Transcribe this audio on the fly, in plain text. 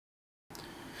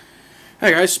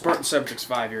Hey guys,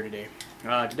 Spartan765 here today.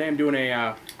 Today I'm doing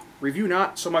a review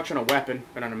not so much on a weapon,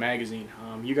 but on a magazine.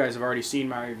 You guys have already seen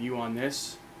my review on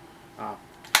this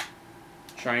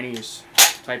Chinese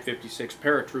Type 56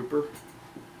 Paratrooper.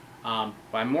 But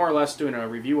I'm more or less doing a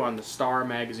review on the Star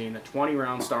magazine, the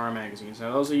 20-round Star magazines.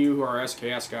 Now those of you who are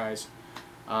SKS guys,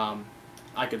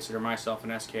 I consider myself an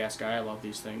SKS guy. I love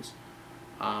these things.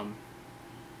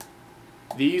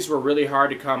 These were really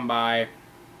hard to come by,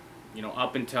 you know,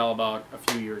 up until about a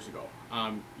few years ago.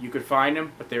 You could find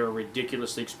them, but they were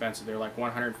ridiculously expensive. They're like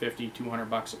 150, 200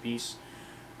 bucks a piece.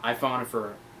 I found it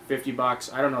for 50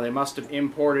 bucks. I don't know, they must have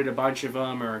imported a bunch of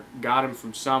them or got them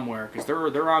from somewhere, because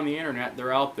they're on the internet,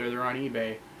 they're out there, they're on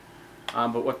eBay.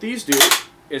 But what these do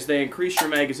is they increase your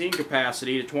magazine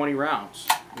capacity to 20 rounds.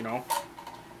 You know,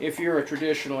 if you're a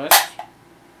traditionalist,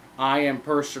 I am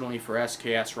personally for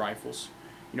SKS rifles.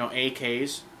 You know,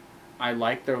 AKs. I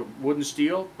like the wooden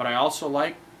steel, but I also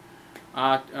like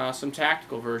some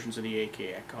tactical versions of the AK.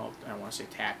 I don't want to say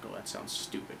tactical, that sounds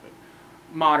stupid, but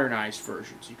modernized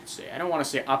versions, you could say. I don't want to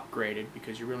say upgraded,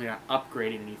 because you're really not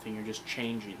upgrading anything, you're just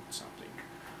changing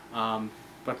something.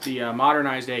 But the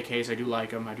modernized AKs, I do like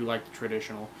them. I do like the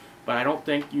traditional, but I don't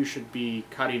think you should be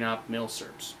cutting up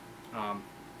milsurps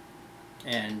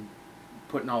and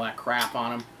putting all that crap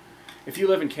on them. If you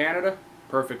live in Canada,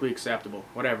 perfectly acceptable.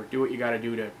 Whatever, do what you got to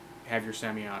do to have your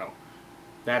semi-auto.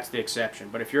 That's the exception.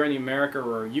 But if you're in the America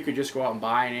where you could just go out and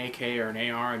buy an AK or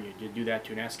an AR and you do that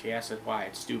to an SKS, that's why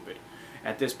it's stupid.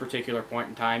 At this particular point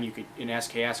in time, you could, an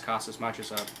SKS costs as much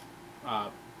as a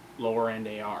lower end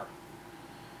AR.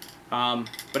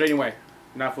 But anyway,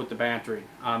 enough with the bantering.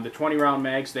 The 20 round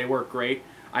mags, they work great.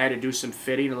 I had to do some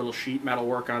fitting, a little sheet metal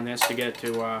work on this to get it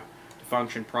to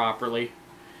function properly.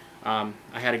 I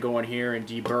had to go in here and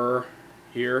deburr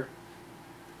here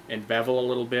and bevel a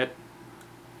little bit,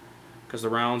 because the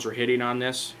rounds were hitting on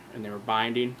this and they were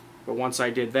binding. But once I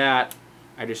did that,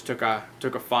 I just took a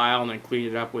file and then cleaned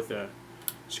it up with a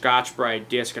Scotch-Brite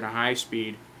disc and a high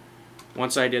speed.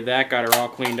 Once I did that, got it all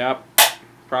cleaned up,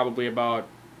 probably about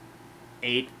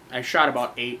I shot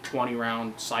about 8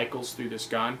 20-round cycles through this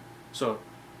gun. So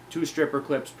 2 stripper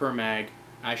clips per mag.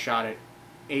 I shot it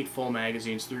 8 full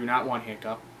magazines through, not one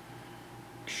hiccup.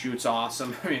 Shoots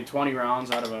awesome. I mean, 20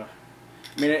 rounds out of a...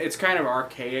 I mean, it's kind of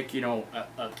archaic, you know,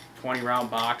 a 20-round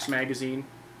box magazine,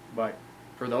 but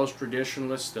for those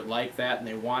traditionalists that like that and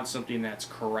they want something that's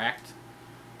correct,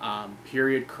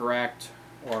 period correct,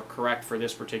 or correct for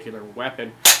this particular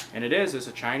weapon, and it's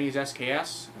a Chinese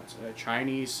SKS, it's a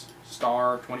Chinese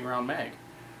Star 20-round mag.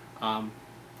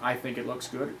 I think it looks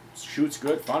good, it shoots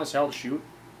good, fun as hell to shoot.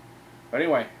 But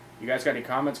anyway, you guys got any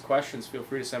comments, questions, feel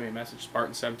free to send me a message.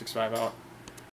 Spartan765 out.